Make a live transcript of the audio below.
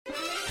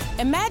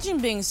Imagine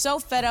being so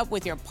fed up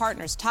with your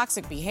partner's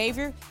toxic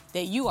behavior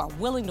that you are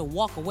willing to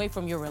walk away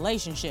from your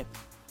relationship,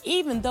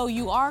 even though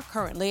you are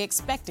currently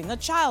expecting a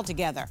child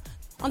together.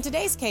 On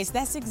today's case,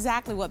 that's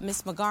exactly what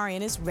Miss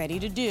Magarian is ready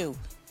to do.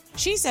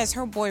 She says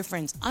her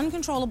boyfriend's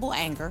uncontrollable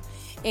anger,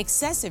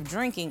 excessive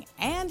drinking,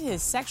 and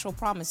his sexual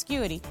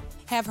promiscuity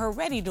have her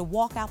ready to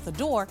walk out the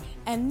door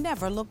and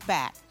never look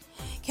back.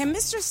 Can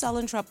Mr.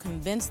 Sullentrup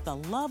convince the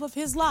love of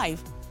his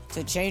life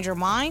to change her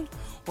mind?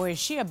 Or is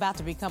she about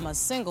to become a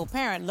single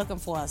parent looking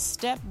for a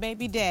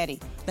step-baby daddy?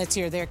 Let's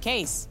hear their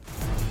case.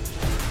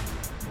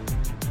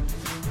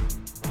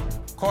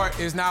 Court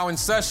is now in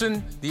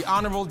session. The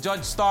Honorable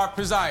Judge Stark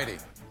presiding.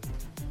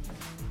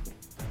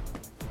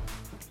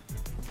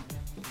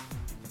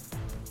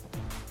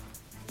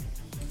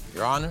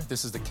 Your Honor,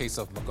 this is the case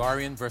of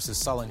Magarian versus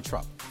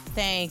Sullentrup.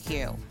 Thank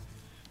you.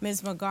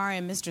 Ms.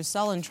 Magarian, Mr.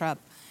 Sullentrup.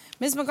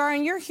 Ms.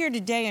 Magarian, you're here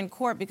today in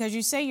court because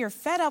you say you're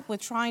fed up with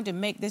trying to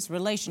make this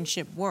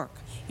relationship work.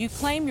 You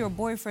claim your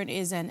boyfriend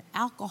is an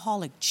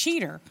alcoholic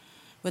cheater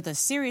with a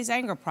serious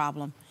anger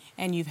problem,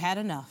 and you've had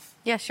enough.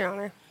 Yes, Your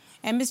Honor.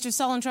 And Mr.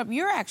 Sullentrup,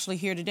 you're actually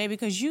here today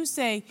because you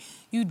say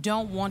you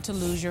don't want to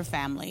lose your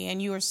family,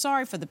 and you are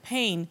sorry for the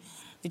pain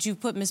that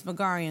you've put Ms.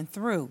 Magarian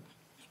through.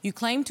 You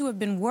claim to have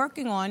been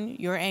working on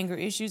your anger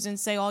issues and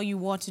say all you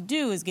want to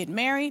do is get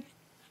married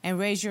and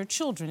raise your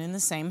children in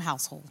the same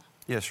household.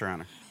 Yes, Your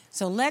Honor.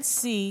 So let's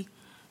see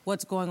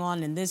what's going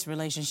on in this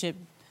relationship.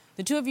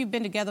 The two of you have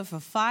been together for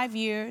 5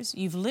 years.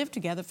 You've lived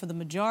together for the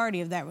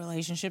majority of that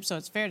relationship, so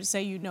it's fair to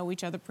say you know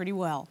each other pretty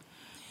well.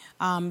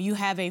 You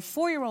have a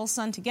 4-year-old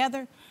son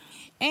together,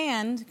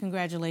 and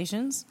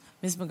congratulations,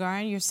 Ms.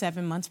 Magarian, you're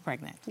 7 months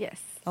pregnant.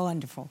 Yes. Oh,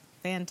 wonderful.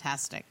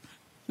 Fantastic.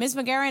 Ms.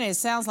 Magarian, it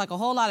sounds like a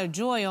whole lot of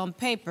joy on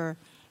paper,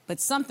 but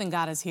something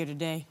got us here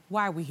today.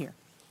 Why are we here?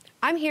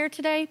 I'm here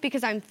today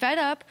because I'm fed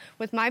up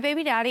with my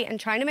baby daddy and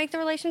trying to make the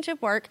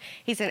relationship work.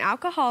 He's an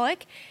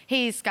alcoholic,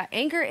 he's got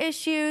anger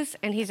issues,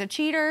 and he's a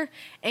cheater,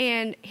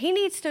 and he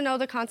needs to know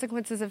the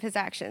consequences of his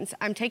actions.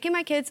 I'm taking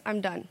my kids, I'm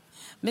done.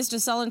 Mr.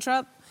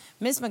 Sullentrup,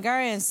 Ms.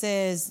 Magarian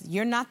says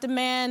you're not the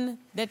man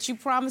that you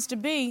promised to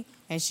be,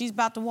 and she's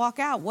about to walk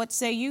out. What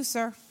say you,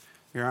 sir?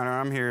 Your Honor,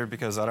 I'm here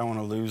because I don't want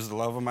to lose the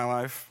love of my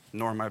life,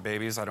 nor my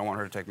babies. I don't want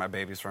her to take my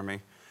babies from me.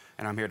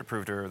 And I'm here to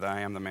prove to her that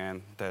I am the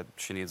man that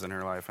she needs in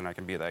her life, and I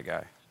can be that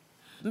guy.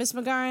 Ms.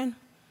 Magarian,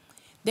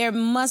 there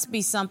must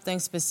be something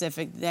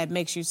specific that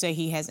makes you say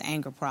he has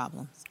anger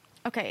problems.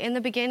 Okay, in the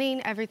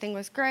beginning, everything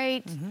was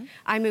great.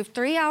 I moved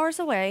 3 hours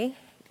away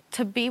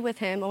to be with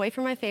him, away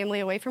from my family,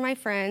 away from my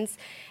friends,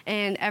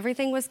 and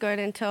everything was good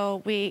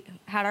until we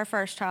had our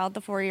first child, the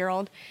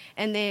 4-year-old,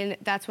 and then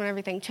that's when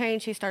everything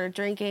changed. He started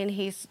drinking,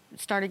 he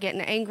started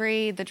getting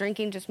angry. The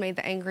drinking just made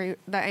the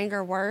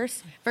anger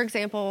worse. For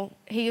example,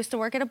 he used to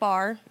work at a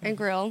bar and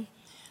grill.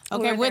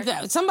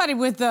 Okay, somebody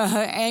with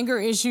anger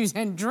issues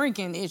and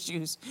drinking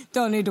issues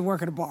don't need to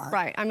work at a bar.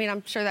 Right, I mean,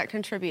 I'm sure that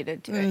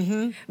contributed to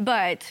it.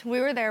 But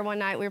we were there one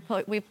night, we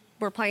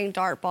were playing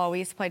dartball. We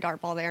used to play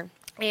dartball there.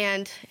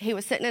 And he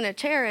was sitting in a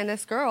chair, and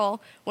this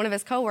girl, one of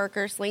his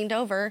coworkers, leaned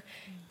over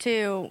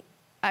to,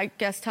 I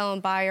guess, tell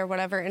him bye or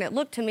whatever. And it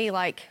looked to me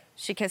like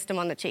she kissed him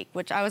on the cheek,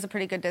 which I was a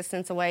pretty good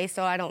distance away,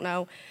 so I don't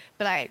know.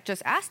 But I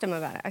just asked him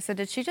about it. I said,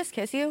 "Did she just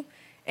kiss you?"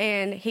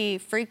 And he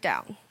freaked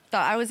out.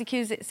 Said I was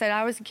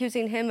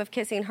accusing him of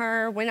kissing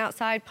her, went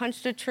outside,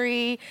 punched a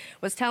tree,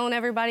 was telling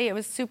everybody. It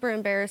was super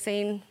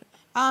embarrassing.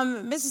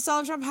 Mrs.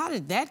 Sullentrup, how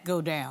did that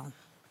go down?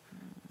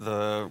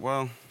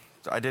 Well,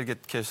 I did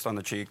get kissed on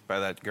the cheek by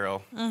that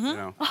girl, you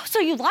know. Oh, so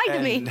you lied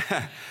to me.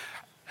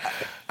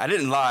 I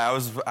didn't lie. I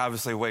was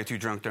obviously way too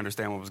drunk to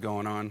understand what was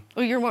going on.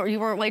 Well, you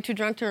weren't way too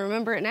drunk to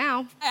remember it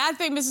now. I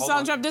think, Mrs.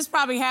 Sullentrup, this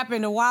probably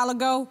happened a while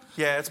ago.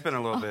 Yeah, it's been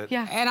a little bit.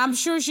 Yeah. And I'm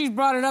sure she's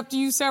brought it up to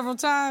you several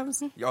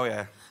times. Oh,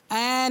 yeah.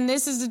 And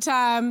this is the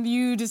time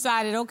you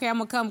decided, okay, I'm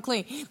going to come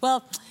clean.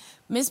 Well,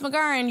 Ms.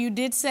 Magarian, you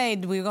did say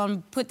we're going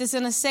to put this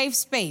in a safe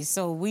space,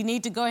 so we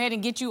need to go ahead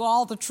and get you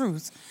all the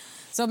truth.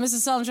 So,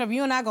 Mrs. Sullentrup,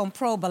 you and I are going to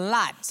probe a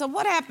lot. So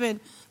what happened?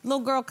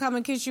 Little girl come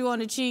and kiss you on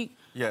the cheek?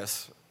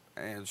 Yes,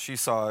 and she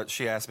saw it.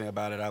 She asked me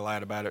about it. I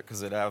lied about it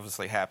because it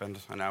obviously happened,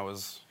 and I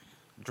was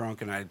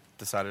drunk, and I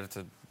decided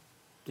to,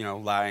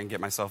 lie and get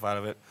myself out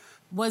of it.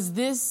 Was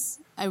this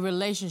a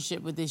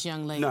relationship with this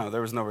young lady? No,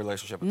 there was no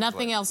relationship with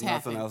Nothing else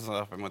happened? Nothing else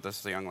happened with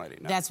this young lady,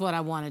 no. That's what I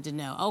wanted to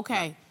know.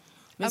 Okay.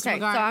 No. Mr. Okay,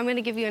 so I'm going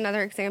to give you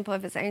another example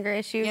of his anger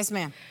issues. Yes,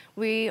 ma'am.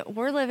 We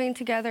were living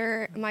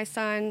together. My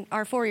son,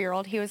 our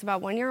 4-year-old, he was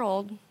about 1 year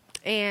old.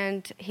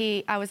 And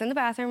I was in the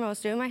bathroom, I was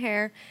doing my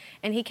hair,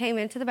 and he came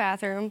into the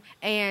bathroom,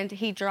 and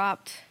he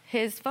dropped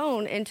his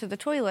phone into the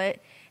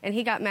toilet, and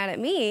he got mad at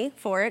me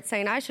for it,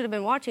 saying I should have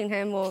been watching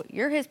him. Well,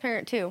 you're his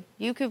parent, too.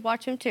 You could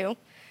watch him, too.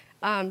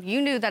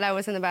 You knew that I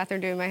was in the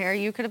bathroom doing my hair.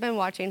 You could have been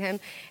watching him.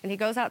 And he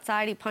goes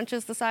outside, he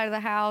punches the side of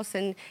the house,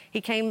 and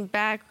he came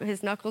back.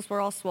 His knuckles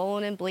were all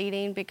swollen and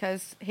bleeding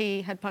because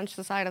he had punched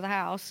the side of the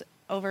house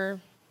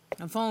over...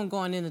 A phone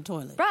going in the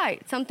toilet.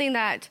 Right, something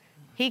that...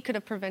 he could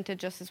have prevented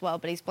just as well,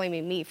 but he's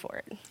blaming me for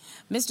it.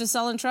 Mr.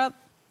 Sullentrup,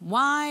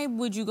 Why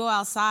would you go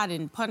outside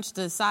and punch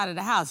the side of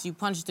the house? You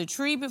punched the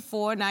tree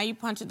before, now you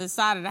punch the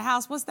side of the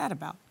house. What's that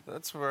about?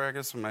 That's where I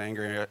guess my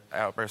angry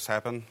outbursts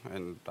happen,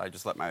 and I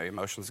just let my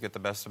emotions get the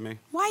best of me.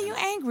 Why are you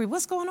angry?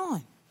 What's going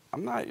on?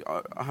 I'm not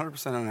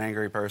 100% an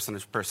angry person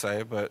per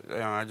se, but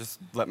I just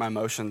let my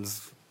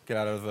emotions get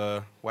out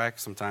of whack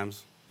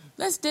sometimes.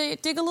 Let's dig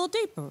a little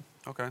deeper.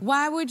 Okay.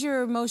 Why would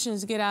your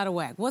emotions get out of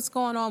whack? What's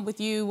going on with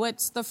you?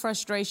 What's the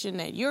frustration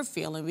that you're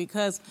feeling?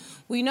 Because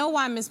we know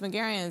why Miss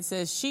Magarian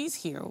says she's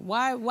here.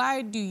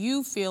 Why do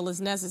you feel it's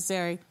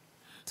necessary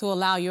to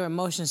allow your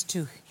emotions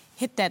to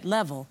hit that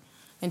level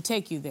and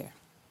take you there?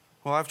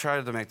 Well, I've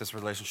tried to make this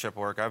relationship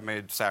work. I've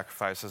made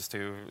sacrifices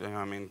too.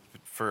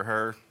 For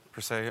her, per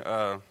se.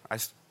 I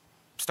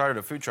started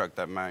a food truck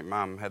that my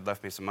mom had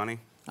left me some money.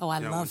 Oh, I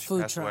love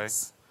food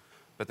trucks.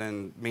 But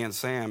then me and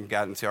Sam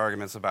got into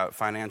arguments about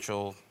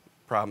financial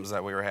problems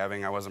that we were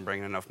having. I wasn't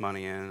bringing enough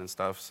money in and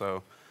stuff,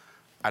 so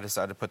I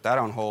decided to put that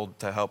on hold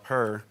to help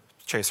her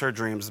chase her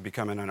dreams of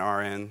becoming an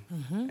RN.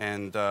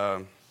 And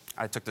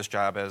I took this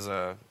job as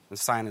a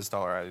sign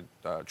installer.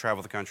 I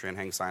travel the country and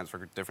hang signs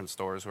for different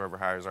stores, whoever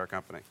hires our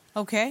company.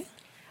 Okay.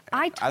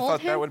 I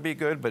thought that would be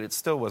good, but it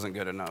still wasn't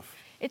good enough.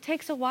 It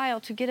takes a while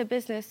to get a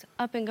business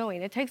up and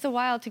going. It takes a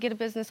while to get a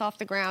business off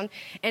the ground,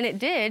 and it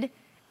did.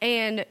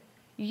 And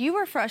you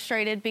were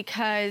frustrated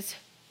because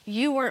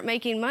you weren't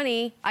making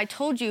money. I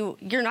told you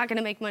you're not going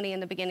to make money in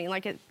the beginning.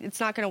 Like, it's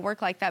not going to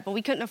work like that. But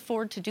we couldn't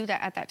afford to do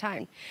that at that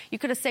time. You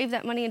could have saved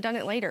that money and done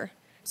it later.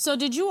 So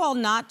did you all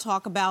not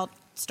talk about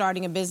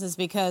starting a business?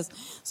 Because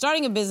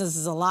starting a business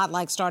is a lot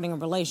like starting a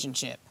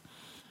relationship.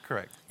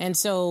 Correct. And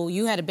so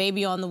you had a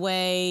baby on the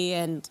way,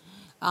 and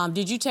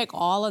did you take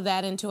all of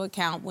that into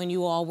account when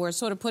you all were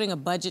sort of putting a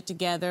budget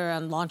together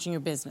and launching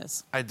your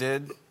business? I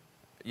did,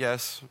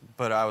 yes,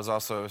 but I was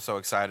also so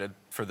excited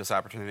for this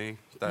opportunity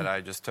that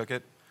I just took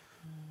it.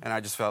 And I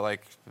just felt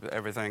like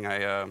everything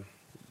I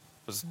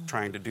was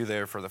trying to do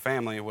there for the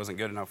family wasn't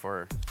good enough for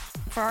her.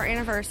 For our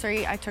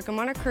anniversary, I took him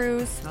on a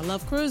cruise. I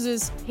love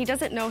cruises. He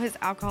doesn't know his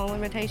alcohol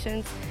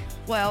limitations.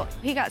 Well,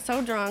 he got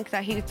so drunk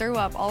that he threw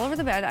up all over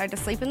the bed. I had to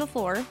sleep on the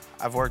floor.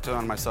 I've worked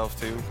on myself,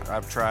 too.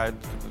 I've tried.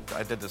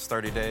 I did this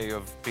 30-day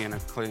of being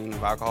clean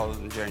of alcohol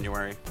in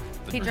January.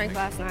 He drank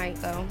last night,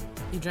 though.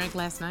 You drank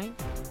last night?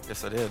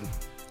 Yes, I did.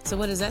 So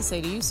what does that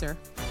say to you, sir?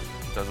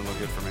 Doesn't look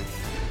good for me.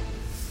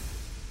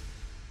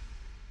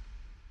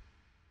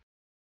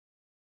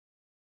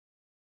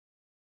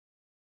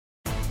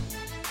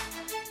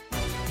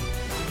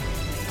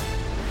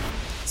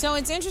 So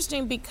it's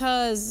interesting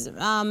because,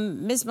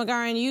 Ms.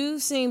 Magarian, you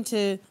seem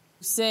to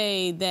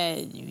say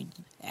that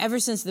ever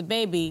since the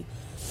baby,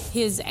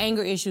 his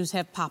anger issues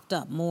have popped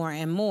up more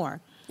and more.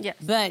 Yes.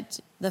 But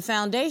the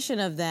foundation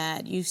of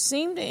that, you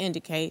seem to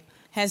indicate,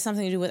 has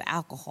something to do with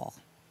alcohol.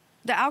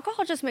 The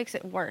alcohol just makes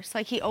it worse.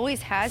 Like, he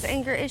always has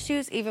anger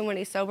issues, even when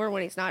he's sober,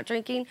 when he's not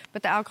drinking,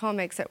 but the alcohol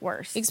makes it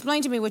worse.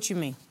 Explain to me what you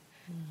mean.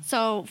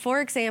 So,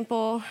 for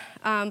example,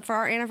 for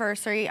our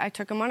anniversary, I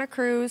took him on a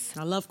cruise.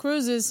 I love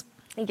cruises.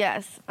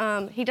 Yes.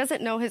 He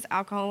doesn't know his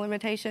alcohol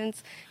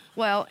limitations.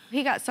 Well,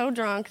 he got so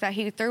drunk that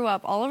he threw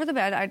up all over the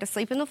bed. I had to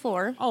sleep on the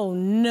floor. Oh,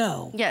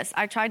 no. Yes,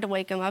 I tried to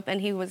wake him up, and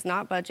he was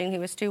not budging. He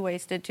was too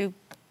wasted, too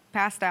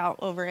passed out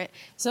over it.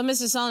 So,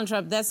 Mr.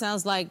 Sullentrup, that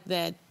sounds like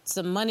that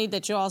some money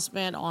that you all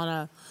spent on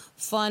a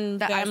fun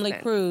family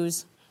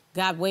cruise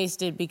got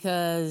wasted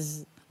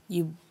because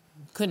you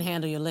couldn't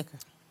handle your liquor.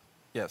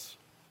 Yes.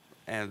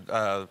 And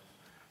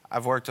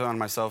I've worked on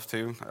myself,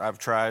 too. I've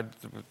tried.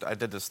 I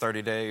did this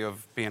 30-day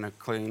of being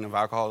clean of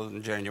alcohol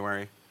in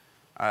January.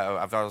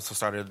 I've also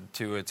started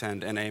to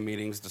attend NA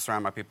meetings to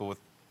surround my people with,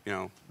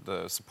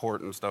 the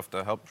support and stuff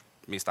to help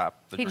me stop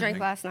the drinking. He drank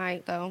last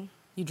night, though.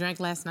 You drank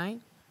last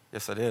night?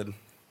 Yes, I did.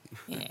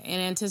 In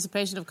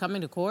anticipation of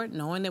coming to court,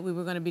 knowing that we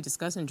were going to be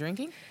discussing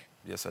drinking?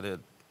 Yes, I did.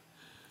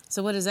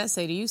 So what does that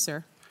say to you,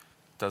 sir?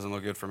 Doesn't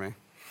look good for me.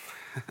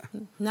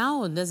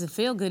 No, it doesn't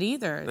feel good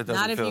either. It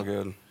doesn't feel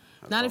good.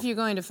 Not if you're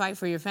going to fight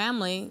for your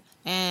family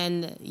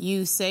and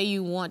you say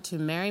you want to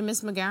marry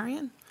Miss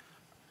Magarian?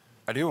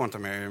 I do want to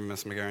marry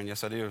Miss Magarian.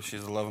 Yes, I do.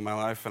 She's the love of my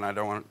life, and I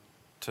don't want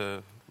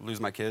to lose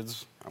my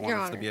kids. I want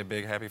us to be a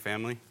big, happy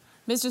family.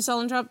 Mr.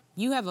 Sullentrup,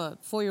 you have a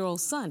 4-year-old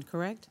son,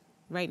 correct,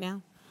 right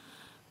now?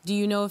 Do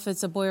you know if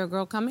it's a boy or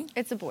girl coming?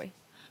 It's a boy.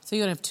 So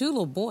you're going to have 2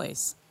 little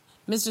boys.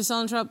 Mr.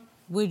 Sullentrup,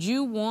 would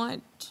you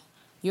want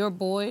your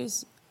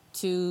boys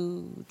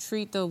to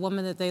treat the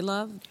woman that they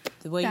love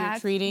the way you're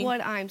treating? That's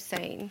what I'm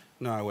saying.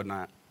 No, I would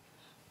not.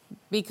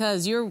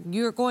 Because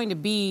you're going to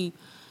be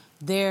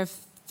their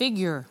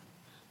figure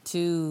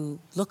to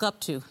look up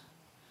to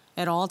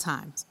at all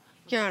times.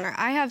 Your Honor,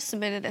 I have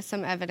submitted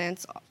some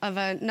evidence of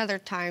another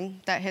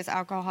time that his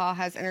alcohol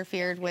has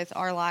interfered with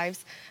our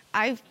lives.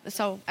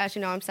 So, as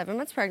you know, I'm 7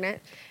 months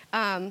pregnant.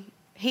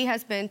 He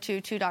has been to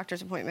 2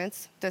 doctor's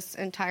appointments this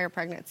entire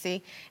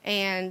pregnancy,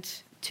 and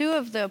 2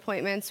 of the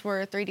appointments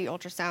were 3D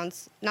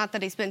ultrasounds. Not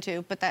that he's been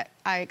to, but that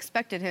I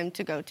expected him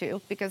to go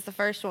to, because the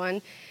first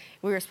one,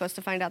 we were supposed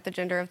to find out the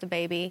gender of the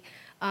baby.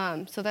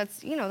 So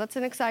that's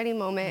an exciting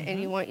moment, and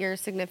you want your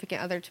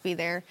significant other to be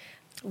there.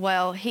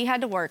 Well, he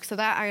had to work, so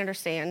that I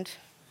understand.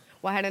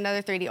 Well, I had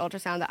another 3D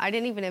ultrasound that I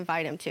didn't even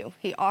invite him to.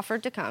 He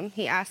offered to come.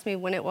 He asked me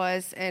when it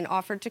was and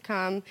offered to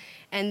come.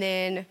 And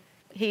then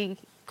he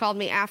called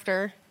me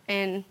after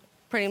and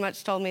pretty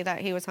much told me that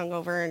he was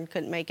hungover and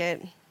couldn't make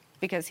it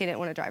because he didn't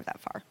want to drive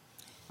that far.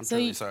 I'm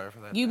truly sorry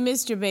for that. You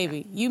missed your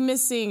baby. You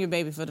missed seeing your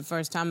baby for the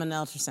first time in the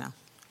ultrasound.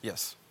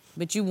 Yes.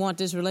 But you want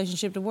this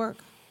relationship to work?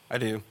 I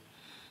do.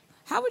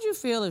 How would you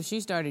feel if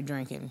she started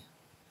drinking?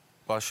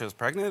 While she was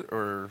pregnant,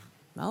 or?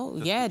 Oh,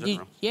 just yeah,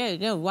 in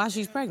general? while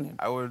she's pregnant.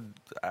 I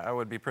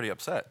would be pretty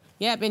upset.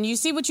 Yep, and you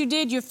see what you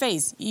did, your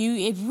face.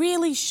 It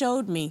really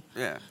showed me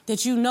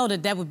that you know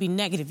that would be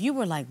negative. You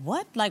were like,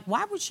 what? Like,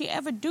 why would she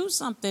ever do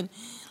something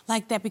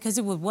like that? Because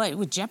it would what? It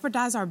would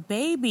jeopardize our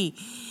baby.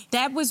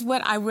 That was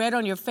what I read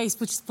on your face,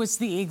 which was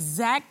the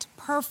exact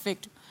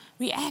perfect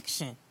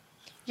reaction.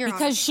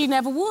 Because she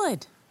never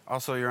would.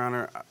 Also, Your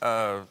Honor,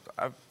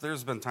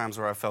 there's been times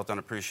where I felt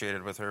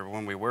unappreciated with her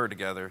when we were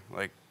together.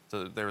 Like,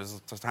 there was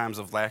times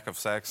of lack of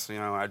sex. You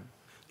know, I'd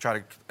try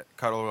to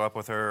cuddle up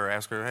with her or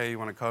ask her, hey, you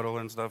want to cuddle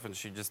and stuff, and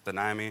she'd just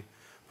deny me,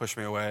 push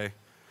me away.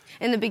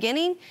 In the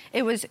beginning,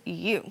 it was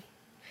you.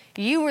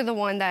 You were the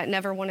one that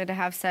never wanted to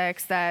have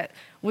sex, that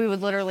we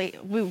would literally,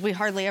 we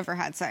hardly ever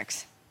had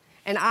sex.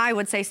 And I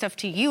would say stuff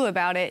to you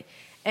about it,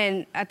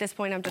 and at this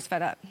point, I'm just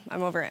fed up.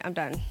 I'm over it. I'm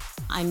done.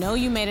 I know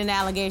you made an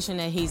allegation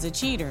that he's a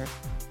cheater.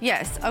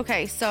 Yes,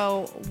 okay,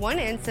 so one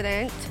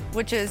incident,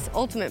 which is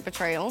ultimate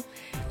betrayal,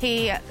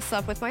 he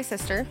slept with my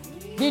sister.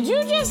 Did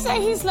you just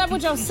say he slept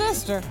with your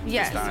sister?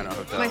 Yes,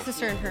 my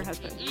sister and her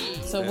husband.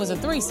 So it was a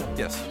threesome?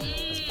 Yes.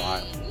 That's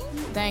vile.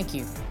 Thank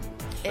you.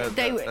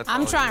 That's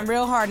I'm trying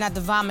real hard not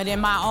to vomit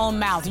in my own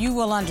mouth. You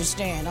will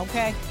understand,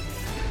 okay?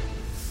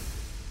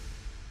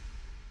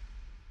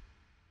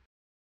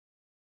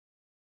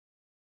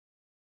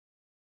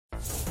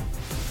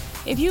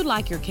 If you'd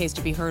like your case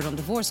to be heard on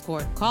divorce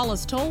court, call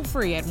us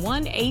toll-free at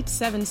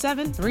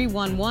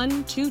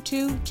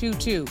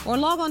 1-877-311-2222 or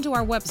log on to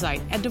our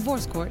website at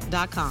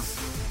divorcecourt.com.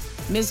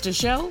 Missed a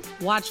show?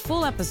 Watch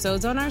full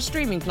episodes on our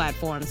streaming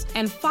platforms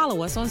and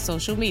follow us on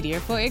social media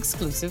for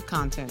exclusive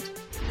content.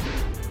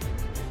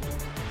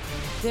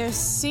 There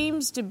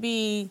seems to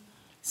be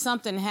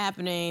something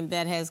happening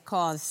that has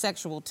caused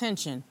sexual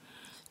tension.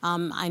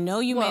 I know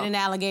you made an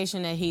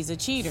allegation that he's a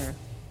cheater.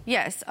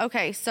 Yes,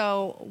 okay,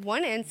 so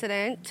one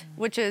incident,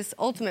 which is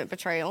ultimate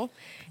betrayal,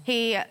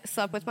 he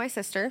slept with my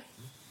sister.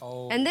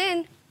 Oh. And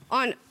then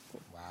on...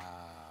 Wow.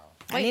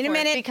 I need a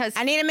minute. Because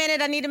I need a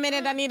minute. I need a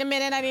minute. I need a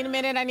minute. I need a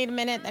minute. I need a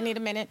minute. I need a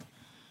minute.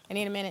 I need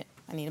a minute.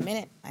 I need a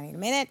minute. I need a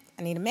minute.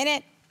 I need a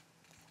minute.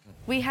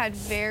 We had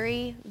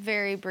very,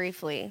 very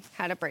briefly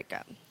had a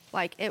breakup.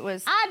 Like, it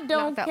was... I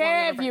don't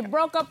care if you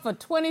broke up for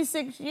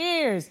 26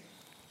 years.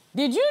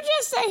 Did you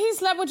just say he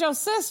slept with your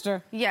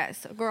sister?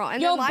 Yes, girl.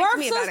 And your then lied to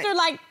me birth about sister, it.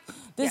 like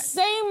the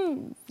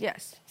same...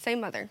 Yes, same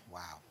mother.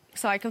 Wow.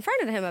 So I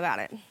confronted him about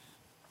it.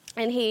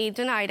 And he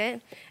denied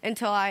it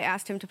until I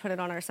asked him to put it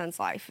on our son's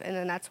life. And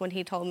then that's when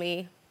he told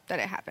me that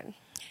it happened.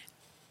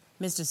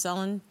 Mr.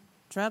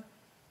 Sullentrup?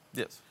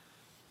 Yes.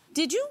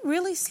 Did you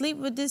really sleep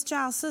with this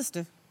child's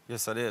sister?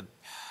 Yes, I did.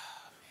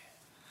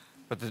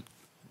 But the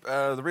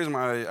reason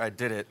why I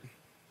did it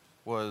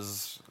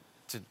was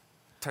to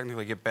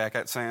technically get back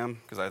at Sam,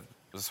 because I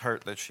was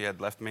hurt that she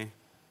had left me.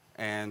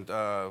 And,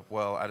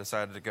 I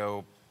decided to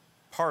go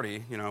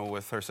party,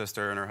 with her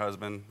sister and her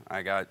husband.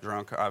 I got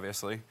drunk,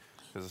 obviously,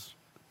 because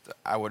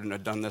I wouldn't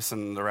have done this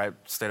in the right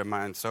state of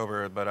mind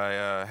sober, but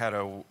I had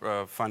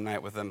a fun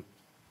night with them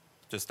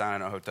just down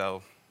in a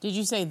hotel. Did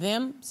you say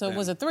them? So it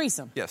was a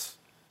threesome? Yes.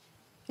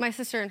 My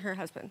sister and her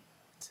husband.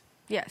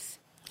 Yes.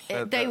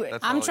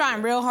 I'm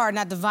trying real hard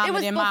not to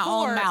vomit in my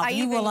own mouth.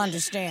 You will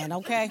understand,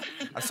 okay?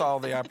 I saw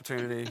the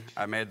opportunity.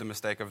 I made the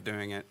mistake of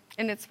doing it.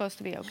 And it's supposed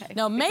to be okay.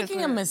 No,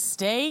 making a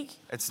mistake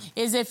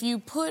is if you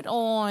put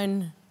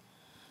on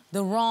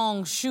the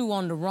wrong shoe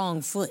on the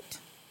wrong foot.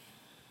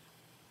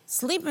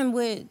 Sleeping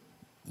with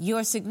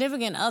your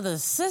significant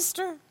other's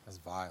sister? That's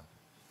vile.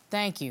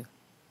 Thank you.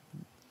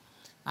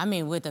 I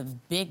mean, with a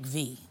big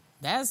V.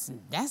 That's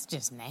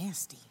just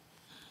nasty.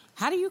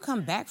 How do you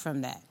come back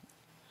from that?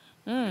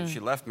 She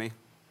left me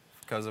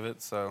because of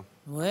it, so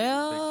they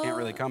can't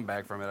really come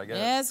back from it, I guess.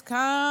 That's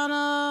kind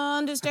of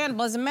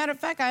understandable. As a matter of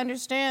fact, I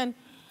understand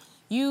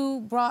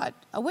you brought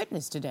a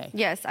witness today.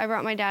 Yes, I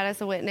brought my dad as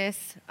a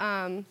witness.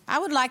 I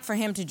would like for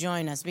him to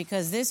join us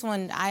because this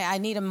one, I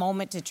need a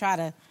moment to try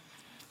to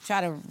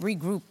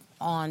regroup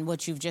on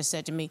what you've just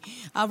said to me.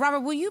 Robert,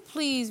 will you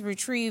please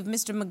retrieve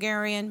Mr.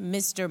 Magarian,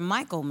 Mr.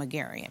 Michael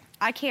Magarian?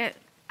 I can't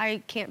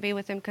be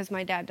with him because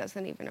my dad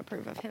doesn't even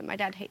approve of him. My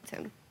dad hates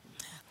him.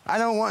 I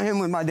don't want him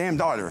with my damn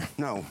daughter,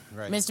 no.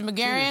 Right. Mr.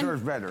 Magarian? She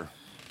deserves better.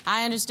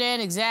 I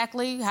understand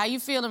exactly how you're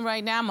feeling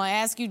right now. I'm going to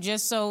ask you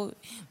just so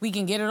we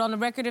can get it on the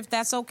record, if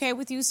that's okay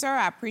with you, sir.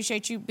 I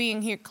appreciate you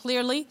being here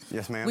clearly.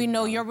 Yes, ma'am. We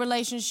know your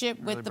relationship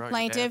with the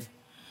plaintiff.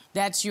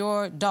 That's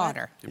your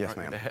daughter. Yes,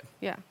 ma'am.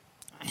 Yeah.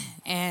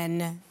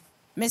 And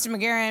Mr.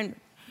 Magarian,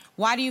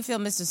 why do you feel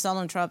Mr.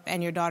 Sullentrup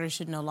and your daughter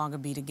should no longer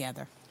be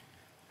together?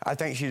 I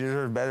think she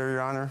deserves better,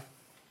 Your Honor.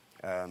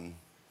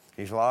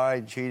 He's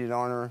lied, cheated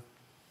on her,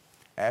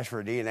 asked for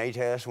a DNA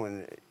test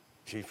when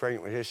she's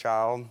pregnant with his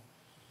child.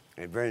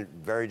 It's very,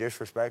 very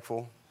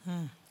disrespectful.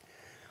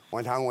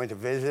 One time I went to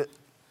visit,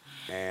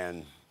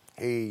 and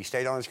he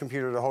stayed on his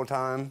computer the whole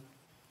time,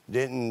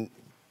 didn't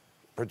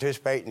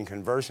participate in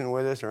conversing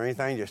with us or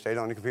anything, just stayed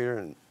on the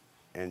computer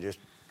and just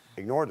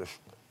ignored us.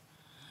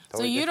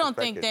 So you don't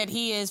think that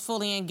he is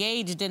fully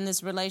engaged in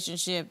this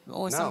relationship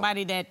or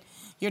somebody that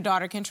your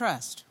daughter can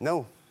trust?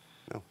 No,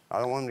 I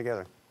don't want them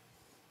together.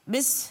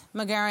 Miss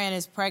Magarian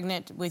is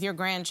pregnant with your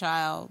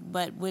grandchild,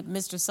 but with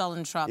Mr.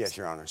 Sullentrup's Yes,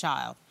 Your Honor.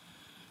 child.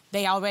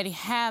 They already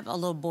have a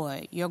little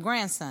boy, your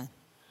grandson.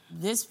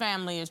 This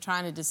family is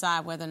trying to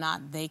decide whether or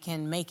not they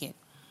can make it.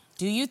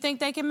 Do you think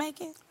they can make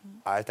it?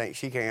 I think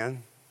she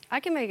can. I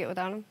can make it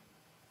without him.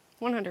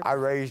 100%. I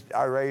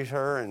raised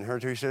her and her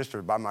two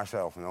sisters by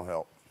myself, no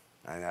help.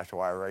 And that's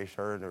why I raised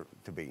her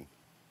to be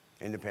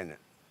independent.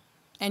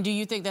 And do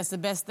you think that's the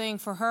best thing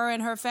for her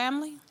and her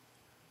family?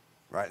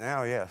 Right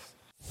now, yes.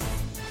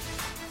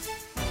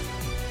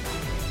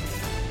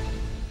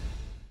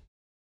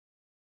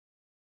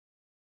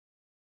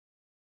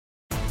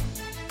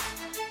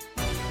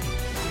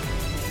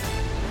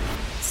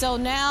 So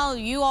now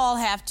you all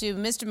have to,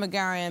 Mr.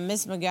 Magarian,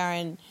 Miss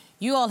Magarian,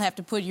 you all have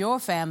to put your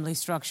family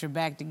structure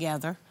back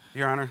together.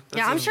 Your Honor.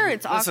 I'm sure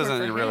it's awkward This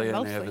isn't for really him,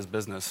 any mostly. of his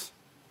business.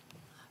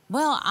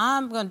 Well,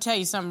 I'm going to tell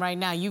you something right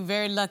now. You're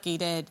very lucky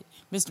that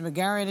Mr.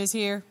 Magarian is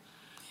here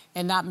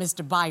and not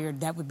Mr.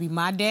 Byard. That would be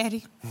my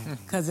daddy.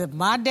 Because if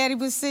my daddy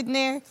was sitting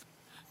there,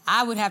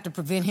 I would have to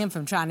prevent him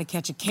from trying to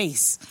catch a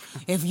case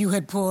if you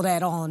had pulled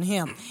that on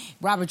him.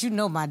 Robert, you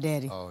know my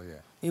daddy. Oh, yeah.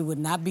 It would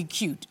not be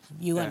cute.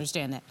 You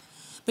understand that.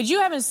 But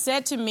you haven't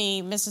said to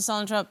me, Mr.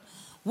 Sullentrup,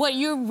 what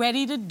you're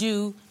ready to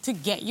do to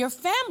get your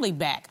family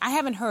back. I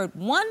haven't heard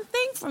one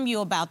thing from you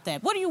about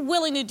that. What are you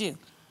willing to do?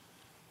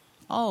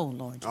 Oh,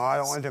 Lord. No, I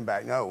don't want them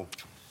back. No.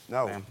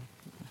 Ma'am,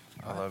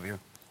 I love you.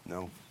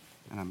 No.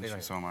 And I miss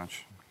you so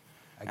much.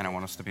 And I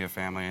want us to be a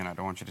family, and I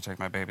don't want you to take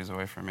my babies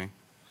away from me.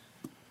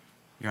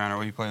 Your Honor,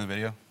 will you play the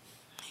video?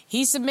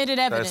 He submitted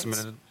evidence. That I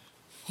submitted.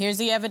 Here's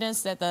the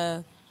evidence that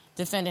the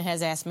defendant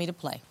has asked me to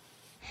play.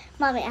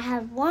 Mommy, I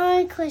have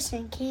one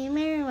question. Can you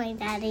marry my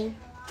daddy?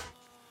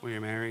 Will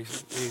you marry me,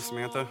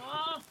 Samantha?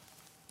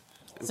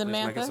 And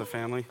Samantha? please make us a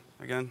family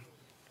again.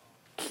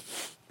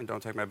 And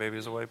don't take my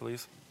babies away,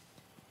 please.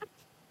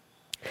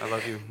 I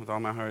love you with all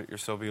my heart. You're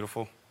so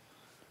beautiful.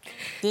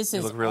 This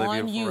is look really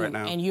on beautiful you, right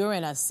now. and you're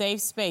in a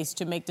safe space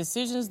to make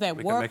decisions that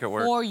We can work make it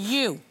work. for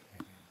you.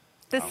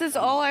 This is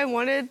all I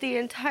wanted the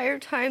entire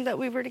time that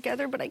we were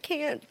together, but I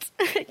can't.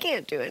 I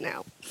can't do it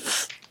now.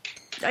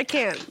 I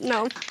can't.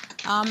 No.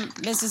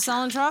 Mrs.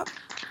 Sullentrup,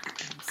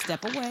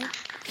 step away.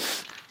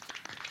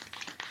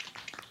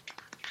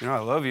 You know, I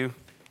love you.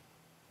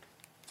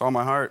 With all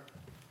my heart.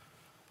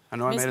 I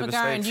know I Miss made a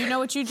Magarian, mistake. do you know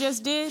what you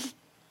just did?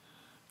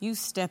 You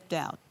stepped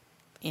out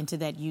into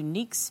that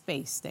unique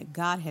space that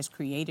God has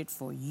created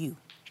for you.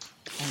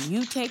 And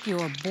you take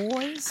your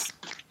boys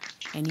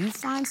and you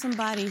find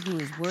somebody who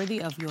is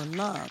worthy of your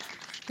love.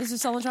 Mr.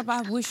 Sullentrup,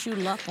 I wish you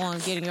luck on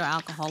getting your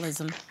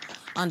alcoholism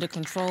under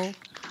control.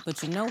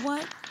 But you know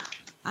what?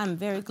 I'm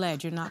very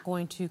glad you're not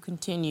going to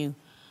continue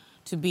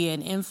to be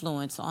an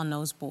influence on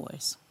those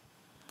boys.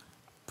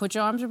 Put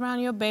your arms around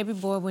your baby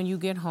boy when you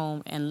get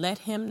home and let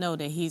him know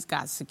that he's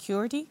got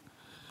security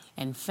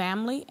and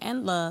family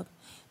and love.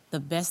 The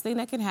best thing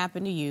that can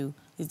happen to you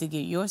is to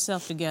get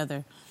yourself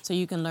together so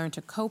you can learn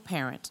to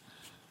co-parent.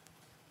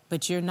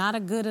 But you're not a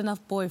good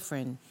enough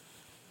boyfriend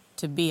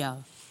to be a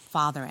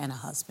father and a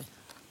husband.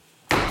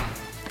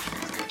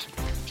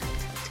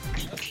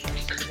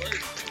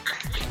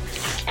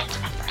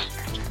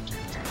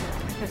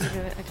 I couldn't do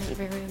it. I couldn't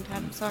marry him, Dad.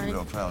 I'm sorry. I'm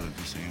real proud of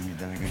you, Sam. You've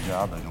done a good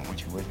job. I don't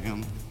want you with him.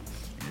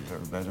 You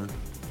deserve better.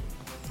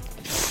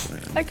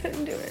 I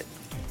couldn't do it.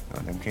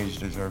 Them kids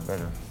deserve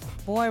better.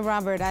 Boy,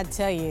 Robert, I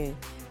tell you,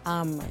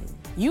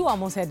 you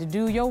almost had to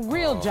do your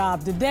real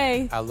job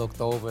today. I looked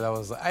over,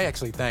 I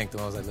actually thanked him.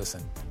 I was like,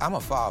 listen, I'm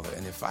a father,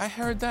 and if I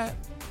heard that,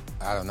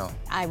 I don't know.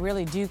 I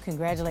really do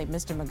congratulate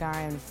Mr.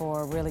 Magarian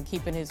for really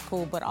keeping his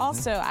cool, but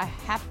also I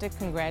have to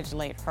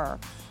congratulate her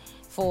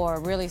for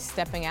really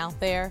stepping out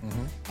there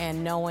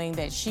and knowing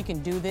that she can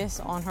do this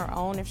on her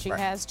own if she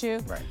has to.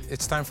 Right.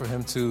 It's time for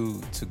him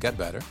to get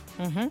better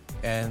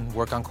and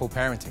work on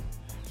co-parenting.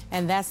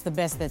 And that's the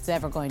best that's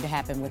ever going to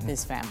happen with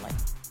this family.